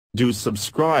Do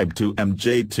subscribe to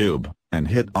MJTube and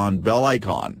hit on bell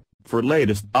icon for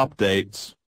latest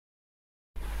updates.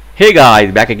 Hey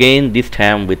guys, back again, this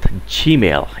time with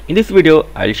Gmail. In this video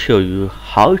I'll show you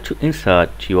how to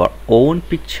insert your own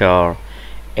picture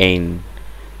in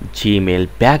Gmail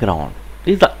background.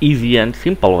 This is the easy and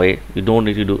simple way. You don't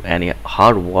need to do any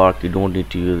hard work, you don't need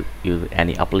to use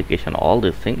any application. All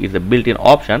this thing is a built-in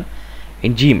option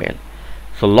in Gmail.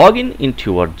 So log in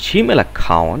into your Gmail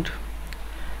account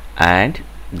and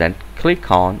then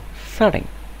click on setting.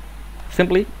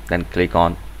 Simply then click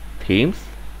on themes.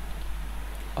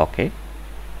 Okay,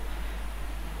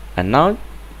 and now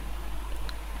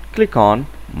click on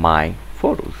my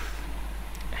photos.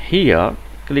 Here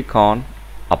click on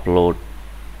upload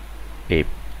a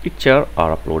picture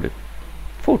or upload a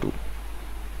photo.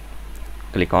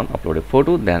 Click on upload a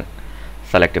photo, then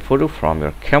select a photo from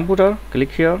your computer.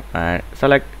 Click here and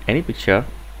select any picture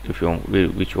if you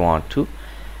which you want to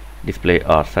display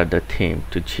or set the theme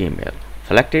to Gmail.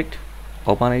 Select it,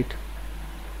 open it,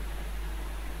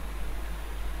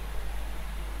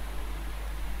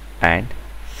 and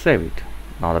save it.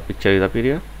 Now the picture is up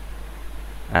here,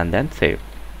 and then save,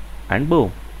 and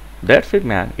boom, that's it,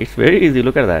 man. It's very easy.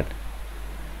 Look at that.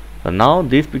 So now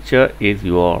this picture is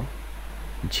your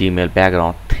Gmail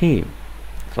background theme.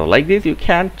 So like this you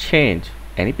can change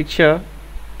any picture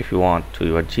if you want to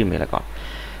your Gmail account.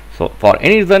 So for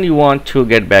any reason you want to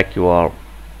get back your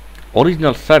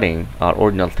original setting or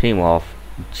original theme of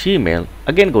Gmail,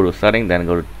 again go to setting, then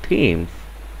go to themes,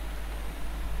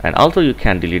 and also you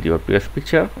can delete your previous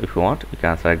picture if you want. You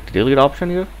can select delete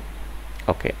option here.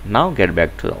 Okay, now get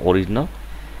back to the original.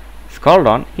 Scroll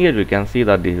down. Here you can see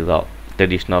that this is the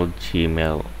traditional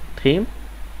Gmail theme.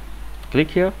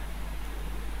 Click here,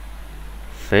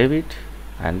 save it,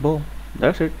 and boom,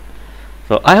 that's it.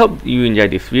 So I hope you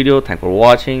enjoyed this video. Thanks for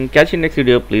watching. Catch you next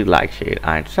video. Please like, share,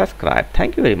 and subscribe.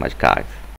 Thank you very much, guys.